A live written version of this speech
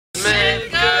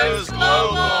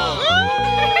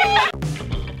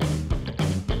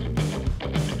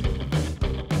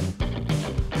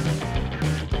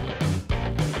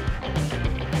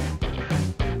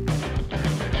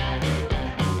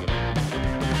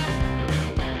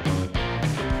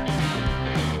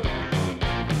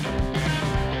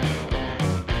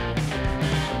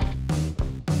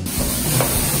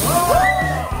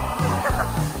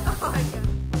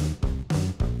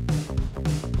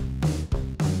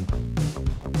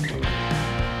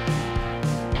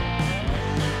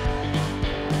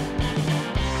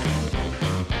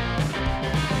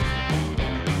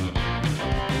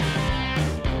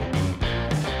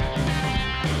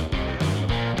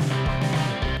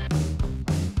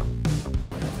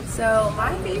So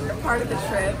my favorite part of the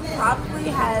trip probably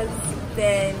has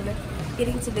been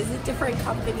getting to visit different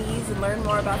companies and learn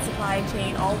more about supply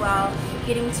chain, all while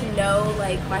getting to know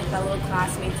like my fellow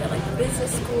classmates at like the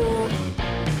business school.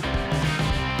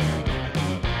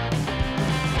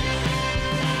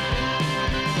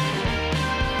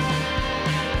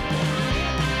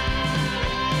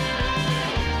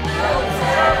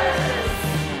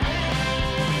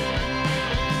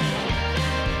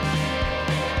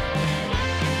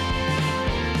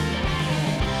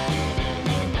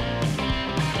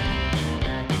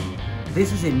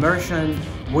 This is immersion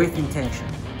with intention.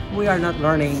 We are not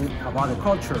learning about the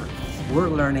culture, we're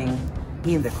learning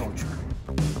in the culture.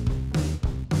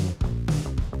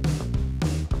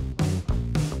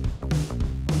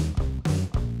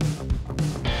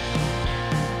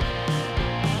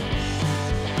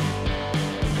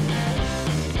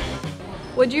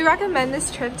 Would you recommend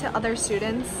this trip to other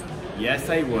students? Yes,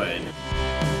 I would.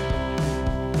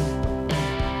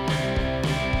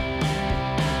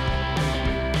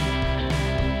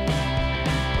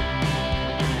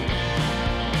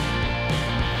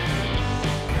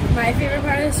 My favorite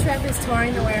part of this trip is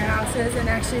touring the warehouses and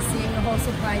actually seeing the whole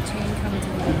supply chain come to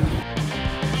life.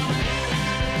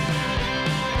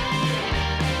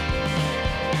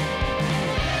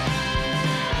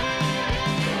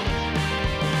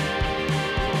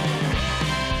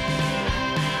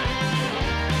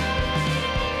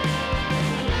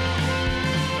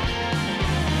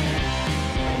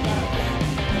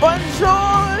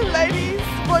 Bonjour, ladies.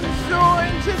 Bonjour,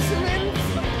 gentlemen.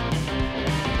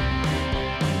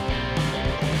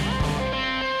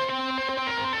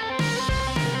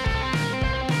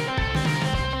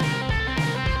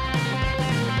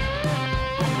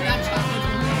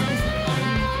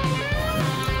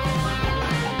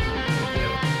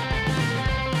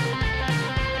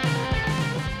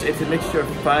 It's a mixture of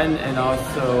fun and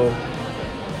also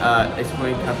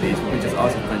exploring companies, which is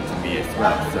also fun to me as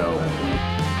well. So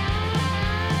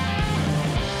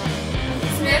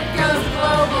Smith goes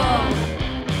global.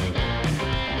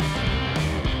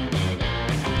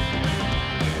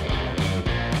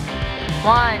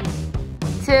 1,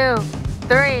 2,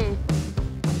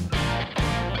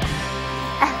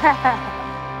 3.